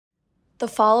The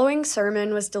following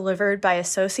sermon was delivered by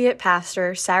Associate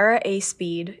Pastor Sarah A.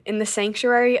 Speed in the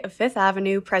sanctuary of Fifth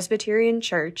Avenue Presbyterian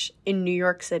Church in New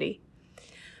York City.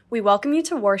 We welcome you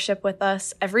to worship with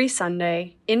us every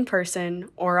Sunday, in person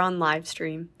or on live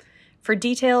stream. For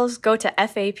details, go to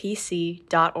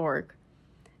fapc.org.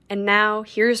 And now,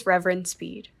 here's Reverend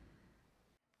Speed.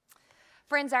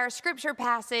 Friends, our scripture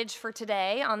passage for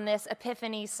today on this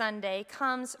Epiphany Sunday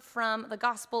comes from the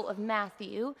Gospel of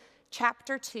Matthew,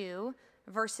 chapter 2,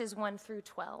 verses 1 through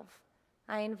 12.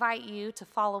 I invite you to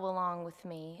follow along with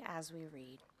me as we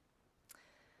read.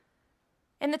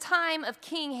 In the time of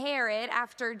King Herod,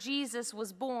 after Jesus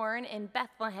was born in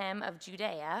Bethlehem of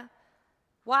Judea,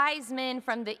 wise men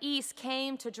from the east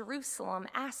came to Jerusalem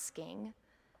asking,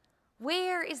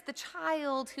 "Where is the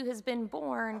child who has been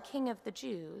born King of the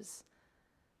Jews?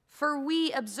 For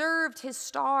we observed his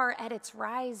star at its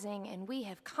rising, and we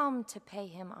have come to pay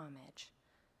him homage."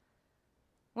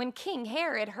 When King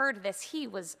Herod heard this, he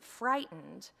was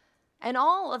frightened, and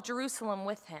all of Jerusalem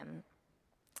with him.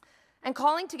 And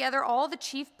calling together all the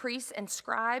chief priests and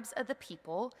scribes of the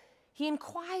people, he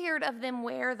inquired of them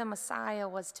where the Messiah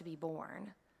was to be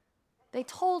born. They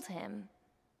told him,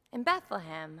 "In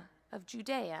Bethlehem of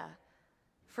Judea,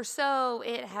 for so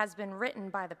it has been written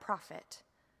by the prophet.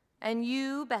 And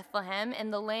you, Bethlehem,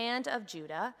 in the land of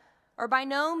Judah, are by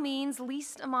no means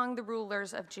least among the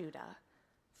rulers of Judah.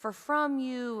 For from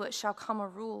you shall come a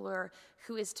ruler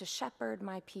who is to shepherd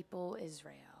my people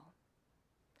Israel."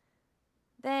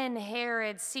 Then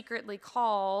Herod secretly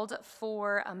called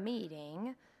for a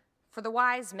meeting for the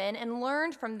wise men and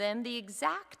learned from them the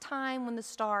exact time when the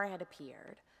star had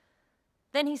appeared.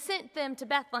 Then he sent them to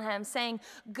Bethlehem, saying,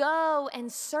 "Go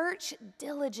and search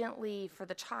diligently for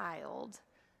the child.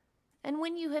 And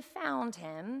when you have found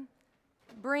him,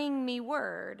 bring me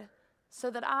word so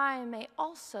that I may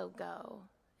also go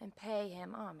and pay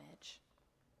him homage."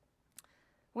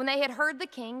 When they had heard the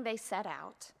king, they set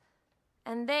out,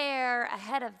 and there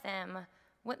ahead of them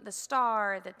went the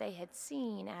star that they had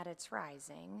seen at its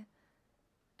rising,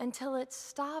 until it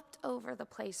stopped over the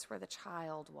place where the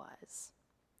child was.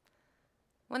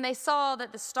 When they saw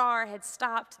that the star had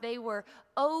stopped, they were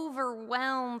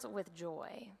overwhelmed with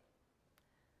joy.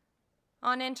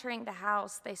 On entering the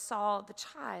house, they saw the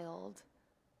child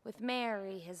with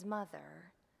Mary, his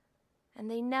mother, and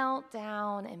they knelt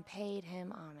down and paid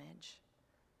him homage.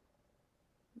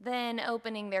 Then,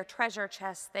 opening their treasure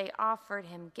chests, they offered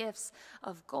him gifts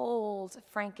of gold,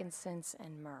 frankincense,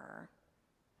 and myrrh.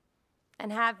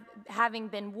 And having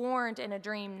been warned in a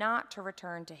dream not to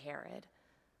return to Herod,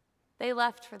 they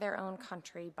left for their own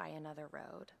country by another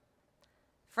road.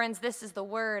 Friends, this is the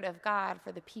word of God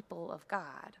for the people of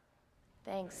God.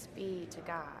 Thanks be to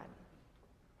God.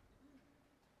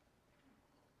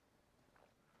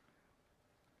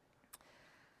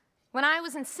 When I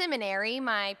was in seminary,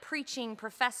 my preaching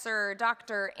professor,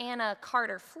 Dr. Anna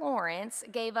Carter Florence,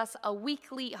 gave us a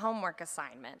weekly homework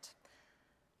assignment.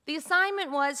 The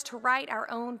assignment was to write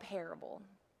our own parable.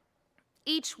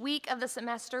 Each week of the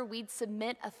semester, we'd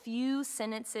submit a few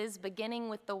sentences beginning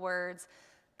with the words,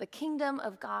 "The kingdom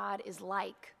of God is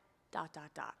like, ...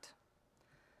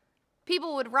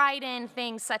 People would write in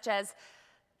things such as,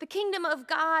 "The kingdom of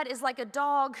God is like a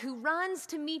dog who runs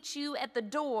to meet you at the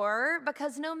door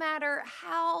because no matter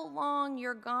how long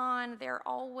you're gone, they're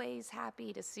always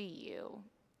happy to see you."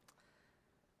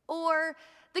 Or,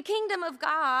 "The kingdom of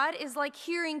God is like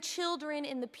hearing children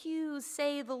in the pews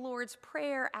say the Lord's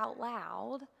Prayer out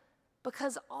loud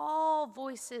because all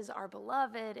voices are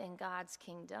beloved in God's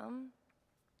kingdom."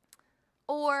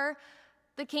 Or,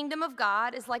 "The kingdom of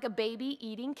God is like a baby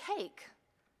eating cake.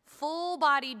 Full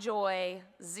body joy,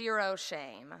 zero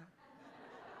shame."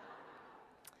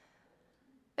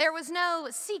 There was no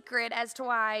secret as to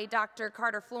why Dr.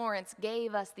 Carter Florence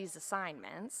gave us these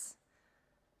assignments.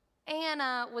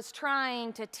 Anna was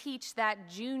trying to teach that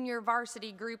junior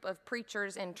varsity group of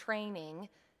preachers in training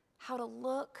how to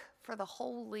look for the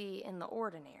holy in the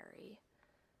ordinary.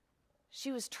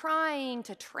 She was trying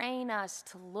to train us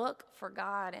to look for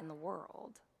God in the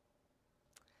world.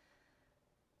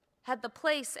 Had the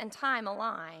place and time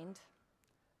aligned,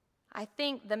 I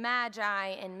think the Magi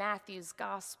in Matthew's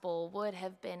gospel would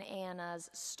have been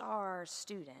Anna's star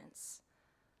students,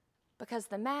 because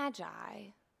the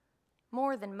Magi,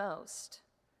 more than most,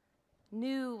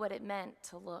 knew what it meant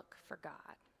to look for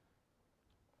God.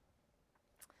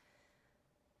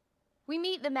 We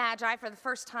meet the Magi for the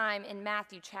first time in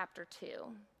Matthew chapter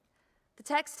 2. The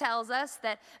text tells us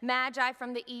that Magi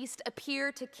from the east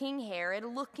appear to King Herod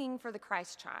looking for the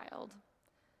Christ child.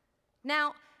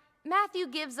 Now, Matthew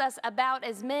gives us about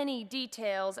as many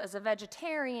details as a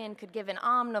vegetarian could give an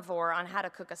omnivore on how to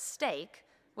cook a steak,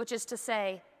 which is to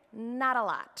say, not a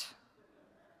lot.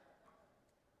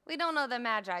 We don't know the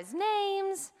Magi's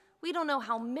names. We don't know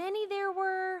how many there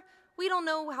were. We don't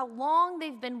know how long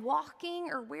they've been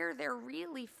walking or where they're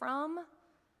really from.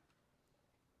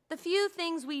 The few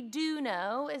things we do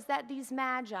know is that these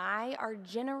Magi are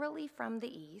generally from the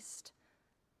east,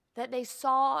 that they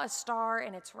saw a star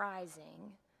in its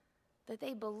rising, that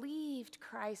they believed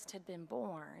Christ had been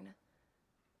born,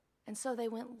 and so they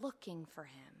went looking for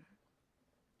him.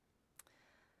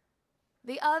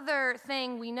 The other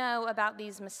thing we know about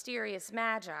these mysterious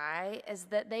Magi is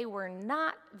that they were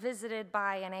not visited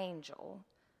by an angel,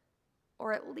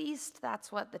 or at least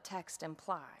that's what the text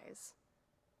implies.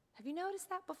 Have you noticed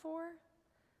that before?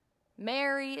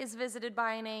 Mary is visited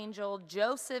by an angel.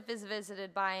 Joseph is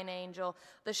visited by an angel.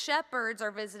 The shepherds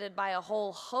are visited by a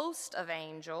whole host of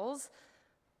angels.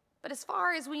 But as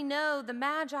far as we know, the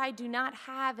Magi do not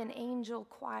have an angel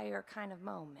choir kind of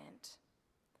moment.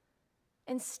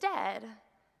 Instead,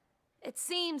 it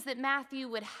seems that Matthew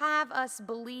would have us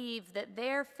believe that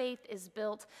their faith is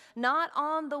built not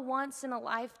on the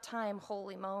once-in-a-lifetime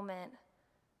holy moment,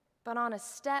 but on a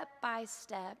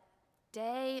step-by-step,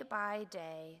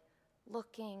 day-by-day,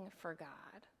 looking for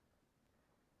God.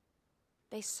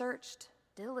 They searched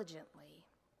diligently.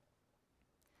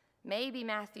 Maybe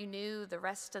Matthew knew the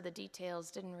rest of the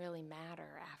details didn't really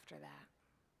matter after that.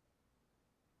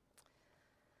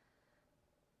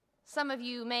 Some of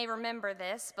you may remember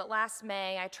this, but last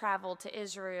May I traveled to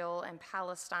Israel and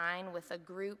Palestine with a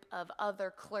group of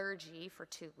other clergy for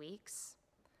 2 weeks.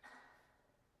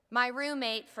 My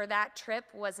roommate for that trip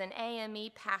was an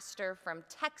AME pastor from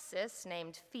Texas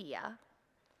named Fia.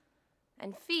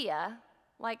 And Fia,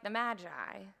 like the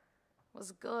Magi,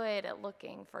 was good at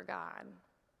looking for God.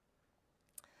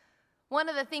 One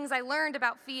of the things I learned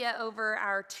about Fia over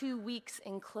our 2 weeks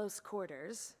in close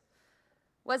quarters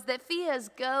was that Fia's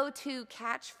go-to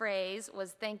catchphrase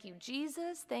was, "Thank you,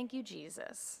 Jesus, thank you,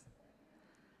 Jesus."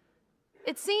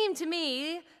 It seemed to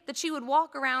me that she would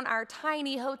walk around our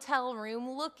tiny hotel room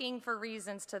looking for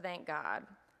reasons to thank God.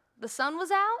 The sun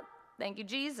was out, thank you,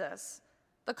 Jesus.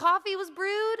 The coffee was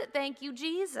brewed, thank you,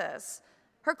 Jesus.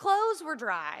 Her clothes were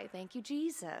dry, thank you,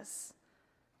 Jesus.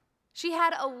 She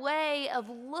had a way of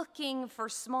looking for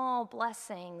small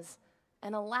blessings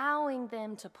and allowing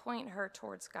them to point her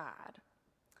towards God.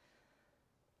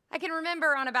 I can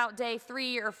remember on about day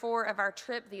 3 or 4 of our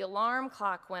trip, the alarm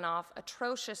clock went off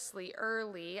atrociously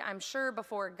early, I'm sure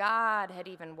before God had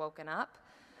even woken up.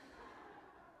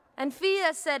 And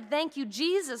Fia said, "Thank you,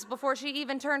 Jesus," before she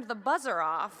even turned the buzzer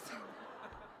off.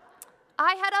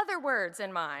 I had other words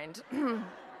in mind.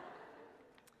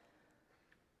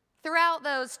 Throughout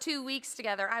those 2 weeks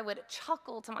together, I would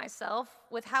chuckle to myself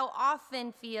with how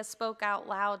often Fia spoke out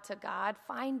loud to God,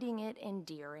 finding it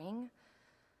endearing.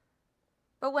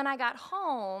 But when I got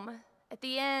home at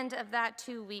the end of that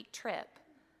 2-week trip,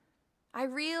 I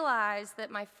realized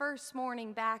that my first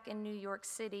morning back in New York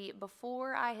City,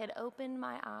 before I had opened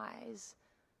my eyes,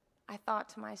 I thought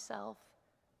to myself,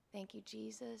 "Thank you,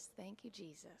 Jesus, thank you,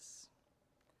 Jesus."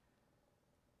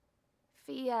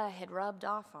 Fia had rubbed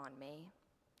off on me.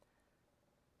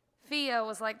 Fia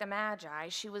was like the Magi.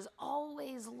 She was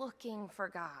always looking for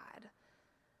God.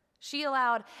 She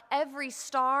allowed every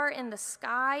star in the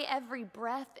sky, every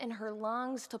breath in her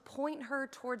lungs to point her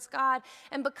towards God.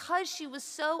 And because she was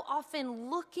so often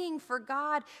looking for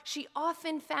God, she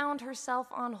often found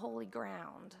herself on holy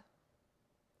ground.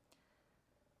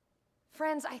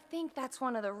 Friends, I think that's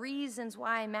one of the reasons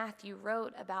why Matthew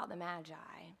wrote about the Magi.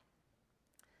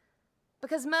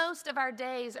 Because most of our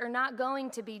days are not going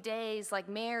to be days like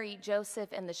Mary,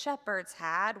 Joseph, and the shepherds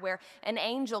had, where an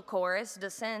angel chorus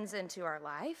descends into our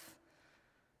life.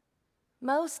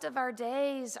 Most of our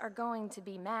days are going to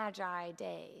be Magi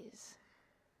days.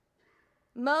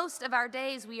 Most of our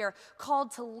days we are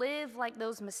called to live like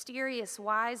those mysterious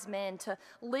wise men, to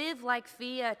live like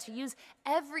Fia, to use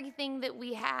everything that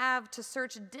we have to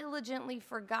search diligently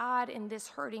for God in this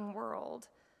hurting world.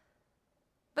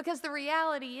 Because the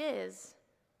reality is,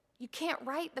 you can't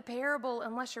write the parable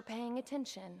unless you're paying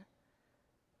attention.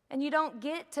 And you don't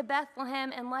get to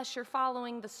Bethlehem unless you're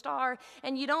following the star.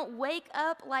 And you don't wake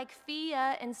up like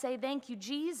Fia and say, "Thank you,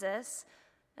 Jesus,"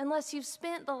 unless you've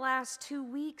spent the last 2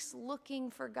 weeks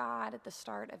looking for God at the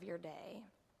start of your day.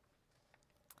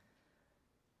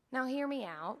 Now, hear me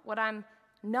out. What I'm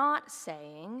not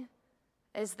saying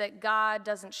is that God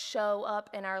doesn't show up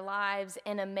in our lives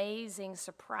in amazing,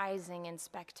 surprising, and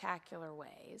spectacular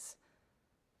ways.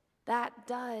 That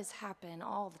does happen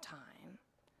all the time.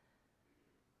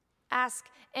 Ask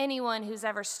anyone who's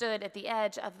ever stood at the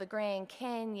edge of the Grand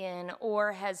Canyon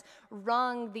or has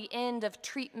rung the end of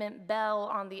treatment bell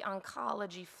on the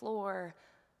oncology floor.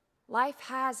 Life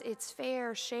has its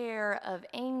fair share of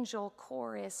angel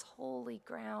chorus, holy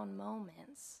ground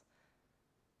moments.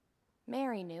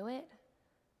 Mary knew it.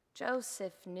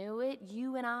 Joseph knew it.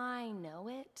 You and I know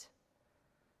it.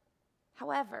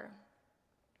 However,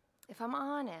 if I'm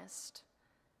honest,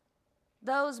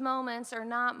 those moments are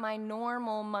not my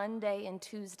normal Monday and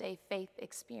Tuesday faith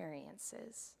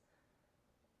experiences.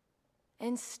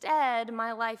 Instead,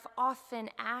 my life often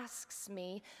asks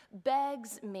me,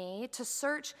 begs me to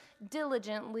search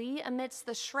diligently amidst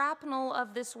the shrapnel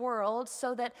of this world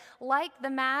so that, like the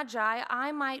Magi,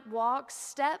 I might walk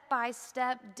step by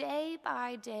step, day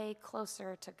by day,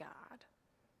 closer to God.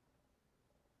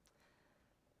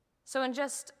 So in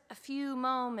just a few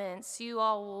moments, you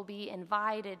all will be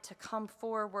invited to come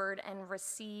forward and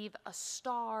receive a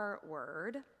star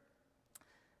word.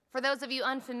 For those of you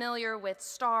unfamiliar with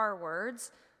star words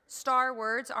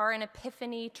are an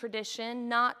Epiphany tradition,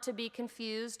 not to be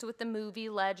confused with the movie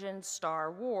legend Star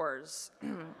Wars.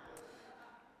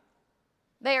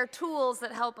 They are tools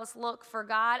that help us look for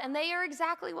God, and they are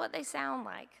exactly what they sound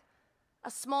like.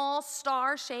 A small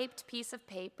star-shaped piece of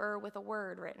paper with a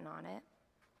word written on it.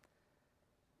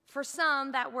 For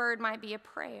some, that word might be a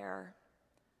prayer.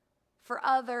 For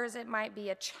others, it might be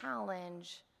a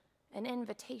challenge, an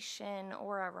invitation,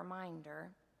 or a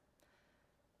reminder.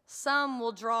 Some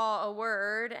will draw a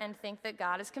word and think that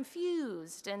God is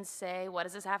confused and say, what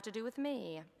does this have to do with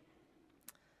me?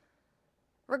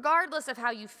 Regardless of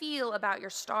how you feel about your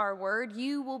star word,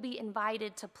 you will be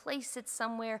invited to place it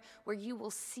somewhere where you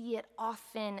will see it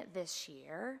often this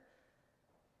year,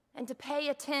 and to pay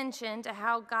attention to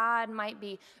how God might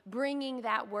be bringing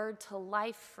that word to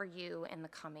life for you in the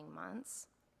coming months.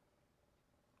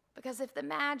 Because if the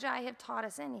Magi have taught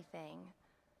us anything,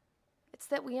 it's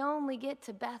that we only get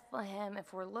to Bethlehem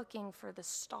if we're looking for the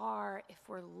star, if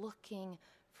we're looking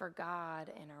for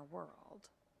God in our world.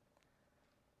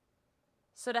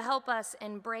 So to help us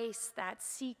embrace that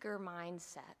seeker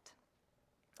mindset,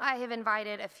 I have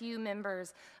invited a few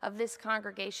members of this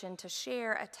congregation to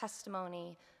share a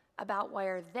testimony about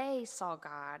where they saw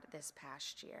God this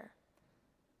past year.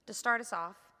 To start us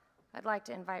off, I'd like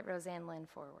to invite Roseanne Lynn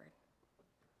forward.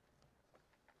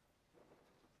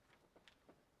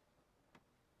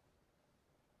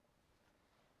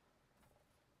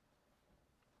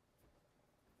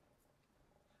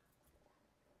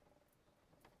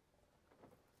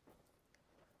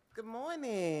 Good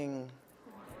morning.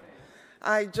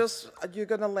 You're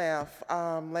gonna laugh.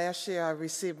 Last year I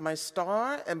received my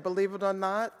star, and believe it or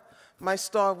not, my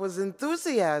star was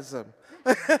enthusiasm.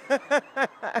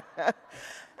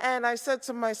 And I said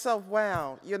to myself,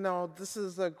 wow, this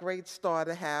is a great star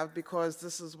to have because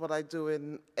this is what I do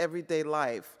in everyday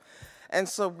life. And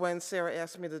so when Sarah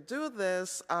asked me to do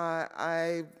this,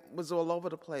 I was all over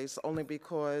the place only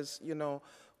because,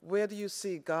 where do you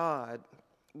see God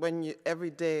when every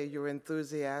day you're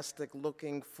enthusiastic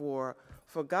looking for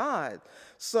God?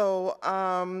 So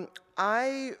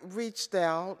I reached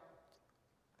out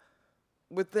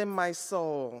within my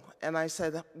soul and I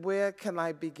said, where can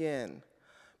I begin?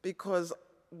 Because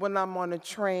when I'm on a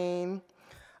train,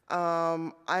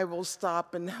 I will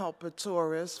stop and help a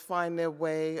tourist find their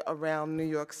way around New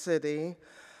York City.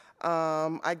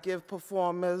 I give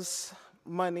performers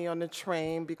money on the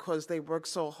train because they work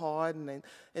so hard and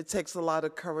it takes a lot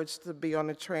of courage to be on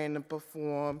a train and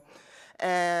perform.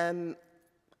 And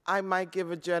I might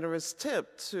give a generous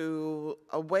tip to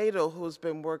a waiter who's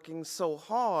been working so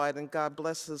hard, and God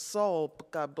bless his soul,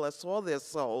 God bless all their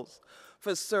souls,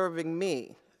 for serving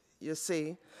me, you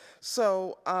see.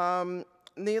 So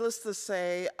needless to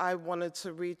say, I wanted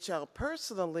to reach out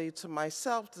personally to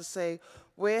myself to say,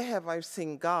 where have I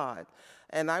seen God?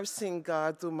 And I've seen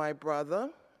God through my brother,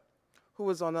 who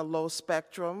is on a low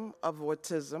spectrum of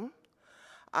autism.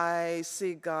 I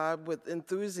see God with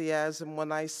enthusiasm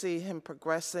when I see him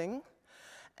progressing,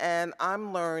 and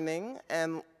I'm learning,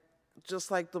 and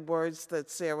just like the words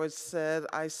that Sarah said,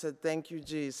 I said, thank you,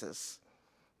 Jesus.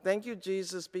 Thank you,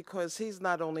 Jesus, because he's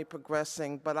not only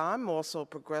progressing, but I'm also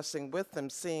progressing with him,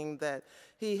 seeing that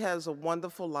he has a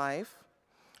wonderful life.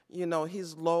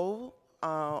 He's low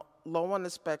on the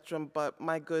spectrum, but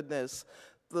my goodness,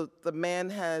 the man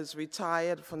has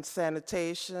retired from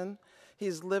sanitation.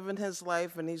 He's living his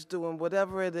life and he's doing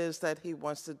whatever it is that he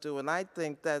wants to do. And I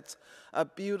think that's a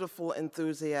beautiful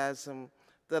enthusiasm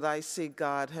that I see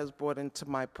God has brought into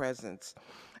my presence.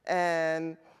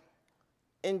 And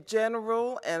in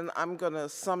general, and I'm going to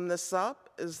sum this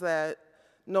up, is that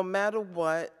no matter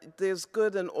what, there's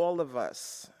good in all of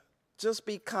us. Just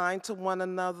be kind to one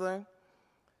another.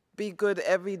 Be good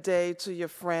every day to your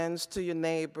friends, to your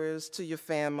neighbors, to your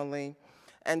family,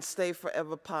 and stay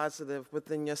forever positive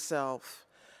within yourself.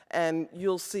 And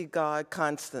you'll see God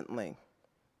constantly.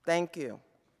 Thank you.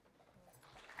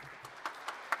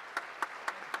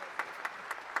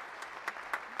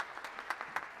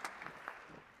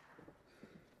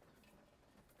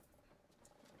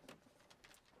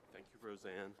 Thank you,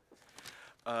 Roseanne.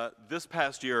 This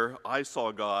past year, I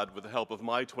saw God with the help of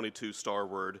my 22-star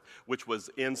word, which was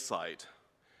insight.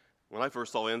 When I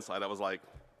first saw insight, I was like,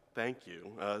 thank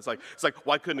you. It's like,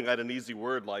 why couldn't I get an easy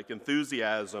word like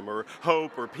enthusiasm or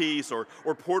hope or peace, or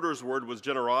Porter's word was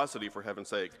generosity, for heaven's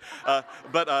sake.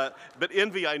 But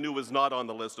envy I knew was not on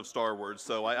the list of star words,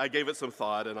 so I gave it some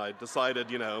thought, and I decided,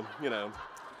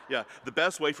 yeah, the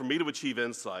best way for me to achieve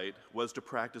insight was to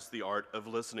practice the art of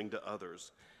listening to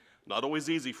others. Not always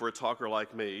easy for a talker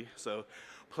like me, so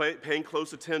paying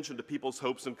close attention to people's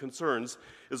hopes and concerns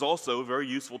is also a very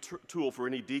useful tool for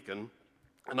any deacon,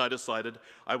 and I decided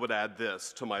I would add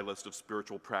this to my list of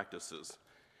spiritual practices.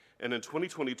 And in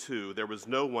 2022, there was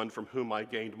no one from whom I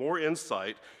gained more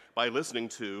insight by listening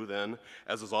to than,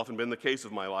 as has often been the case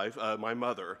of my life, my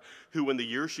mother, who in the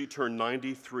year she turned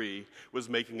 93 was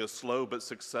making a slow but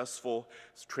successful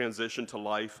transition to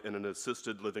life in an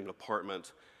assisted living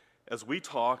apartment. As we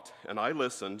talked and I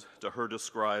listened to her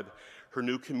describe her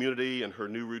new community and her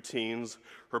new routines,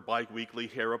 her bi-weekly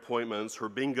hair appointments, her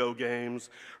bingo games,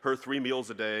 her 3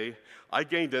 meals a day, I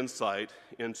gained insight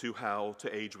into how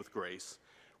to age with grace,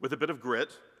 with a bit of grit,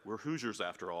 we're Hoosiers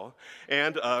after all,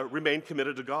 and remain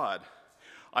committed to God.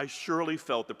 I surely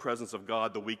felt the presence of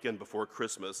God the weekend before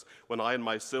Christmas when I and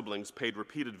my siblings paid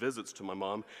repeated visits to my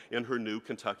mom in her new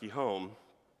Kentucky home.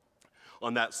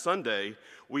 On that Sunday,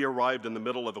 we arrived in the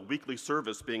middle of a weekly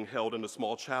service being held in a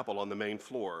small chapel on the main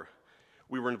floor.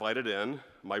 We were invited in,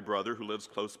 my brother who lives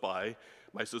close by,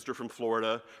 my sister from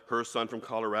Florida, her son from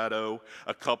Colorado,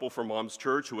 a couple from Mom's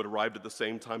church who had arrived at the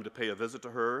same time to pay a visit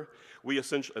to her.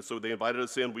 So they invited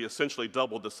us in. We essentially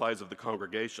doubled the size of the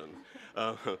congregation.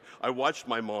 I watched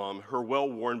my mom, her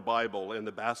well-worn Bible in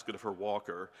the basket of her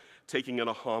walker, taking in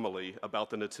a homily about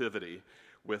the Nativity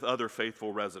with other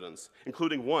faithful residents,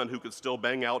 including one who could still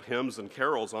bang out hymns and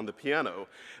carols on the piano.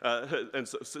 And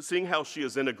so seeing how she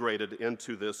is integrated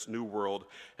into this new world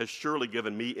has surely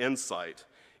given me insight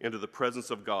into the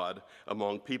presence of God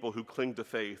among people who cling to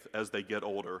faith as they get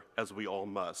older, as we all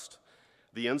must.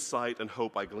 The insight and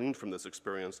hope I gleaned from this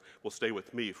experience will stay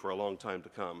with me for a long time to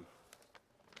come.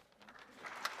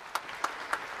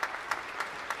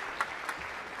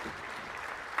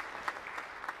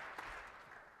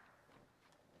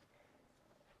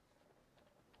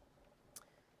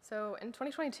 So in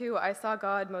 2022, I saw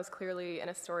God most clearly in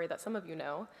a story that some of you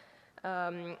know,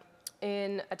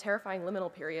 in a terrifying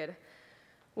liminal period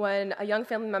when a young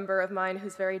family member of mine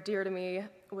who's very dear to me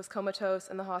was comatose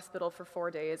in the hospital for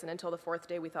 4 days, and until the 4th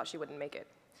day, we thought she wouldn't make it.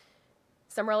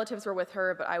 Some relatives were with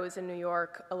her, but I was in New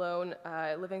York alone,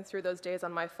 living through those days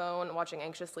on my phone, watching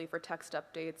anxiously for text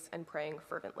updates and praying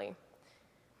fervently.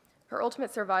 Her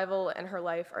ultimate survival and her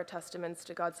life are testaments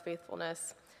to God's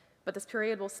faithfulness, but this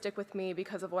period will stick with me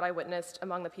because of what I witnessed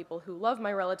among the people who love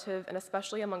my relative, and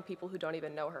especially among people who don't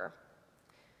even know her.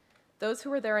 Those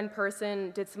who were there in person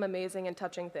did some amazing and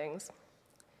touching things.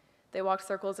 They walked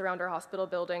circles around her hospital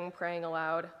building, praying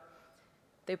aloud.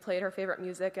 They played her favorite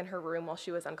music in her room while she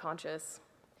was unconscious,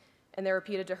 and they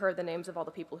repeated to her the names of all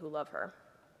the people who love her.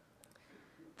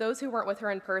 Those who weren't with her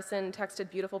in person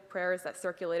texted beautiful prayers that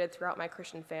circulated throughout my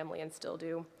Christian family and still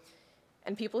do.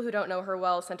 And people who don't know her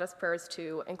well sent us prayers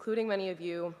too, including many of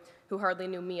you who hardly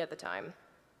knew me at the time.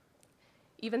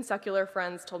 Even secular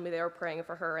friends told me they were praying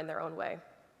for her in their own way.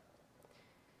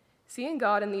 Seeing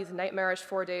God in these nightmarish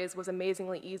 4 days was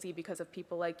amazingly easy because of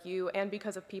people like you and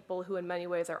because of people who in many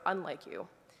ways are unlike you.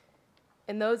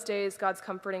 In those days, God's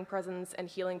comforting presence and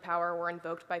healing power were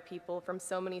invoked by people from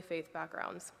so many faith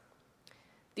backgrounds.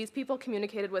 These people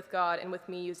communicated with God and with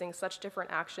me using such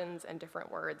different actions and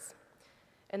different words.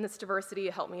 And this diversity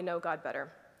helped me know God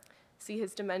better, see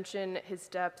his dimension, his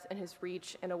depth, and his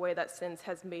reach in a way that since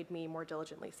has made me more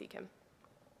diligently seek him.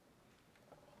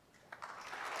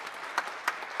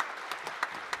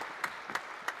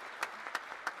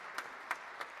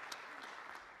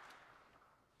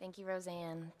 Thank you,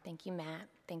 Roseanne. Thank you, Matt.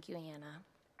 Thank you, Anna.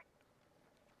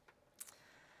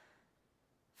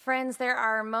 Friends, there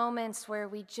are moments where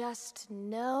we just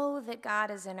know that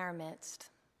God is in our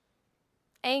midst.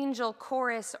 Angel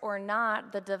chorus or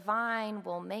not, the divine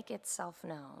will make itself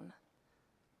known.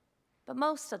 But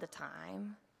most of the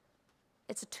time,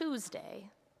 it's a Tuesday,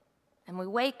 and we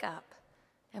wake up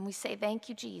and we say, "Thank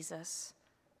you, Jesus,"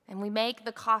 and we make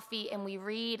the coffee, and we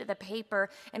read the paper,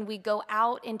 and we go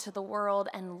out into the world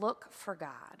and look for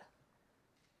God.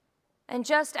 And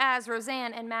just as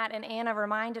Roseanne and Matt and Anna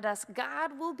reminded us,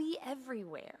 God will be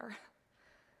everywhere.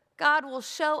 God will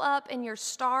show up in your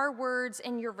star words,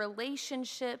 in your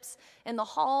relationships, in the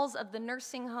halls of the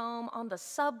nursing home, on the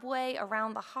subway,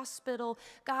 around the hospital.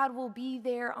 God will be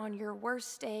there on your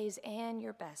worst days and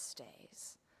your best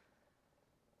days.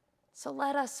 So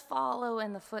let us follow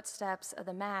in the footsteps of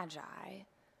the Magi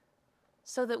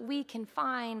so that we can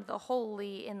find the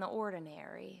holy in the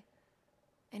ordinary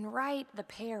and write the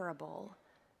parable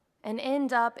and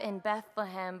end up in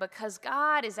Bethlehem, because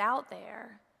God is out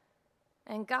there.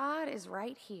 And God is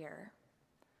right here.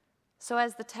 So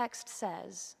as the text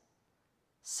says,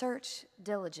 search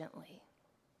diligently.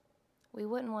 We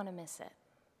wouldn't want to miss it.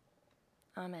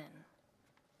 Amen.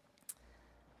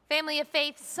 Family of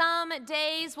faith, some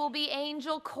days will be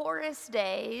angel chorus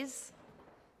days,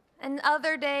 and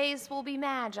other days will be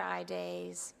magi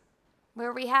days,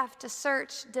 where we have to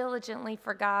search diligently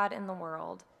for God in the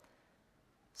world.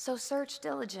 So search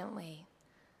diligently,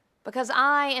 because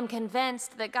I am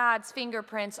convinced that God's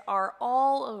fingerprints are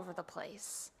all over the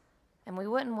place, and we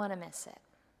wouldn't want to miss it.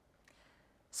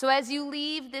 So as you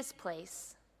leave this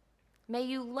place, may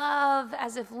you love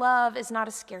as if love is not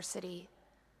a scarcity.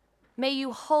 May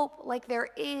you hope like there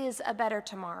is a better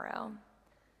tomorrow.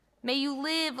 May you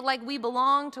live like we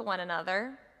belong to one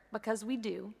another, because we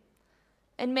do.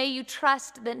 And may you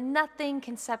trust that nothing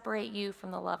can separate you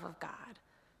from the love of God.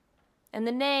 In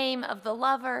the name of the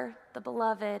lover, the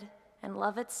beloved, and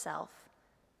love itself,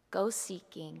 go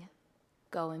seeking,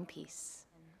 go in peace.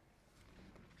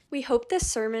 We hope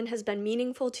this sermon has been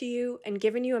meaningful to you and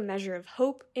given you a measure of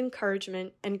hope,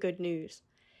 encouragement, and good news.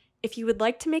 If you would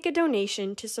like to make a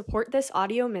donation to support this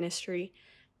audio ministry,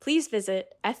 please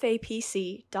visit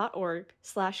fapc.org/give.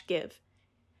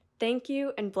 Thank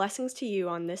you and blessings to you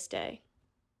on this day.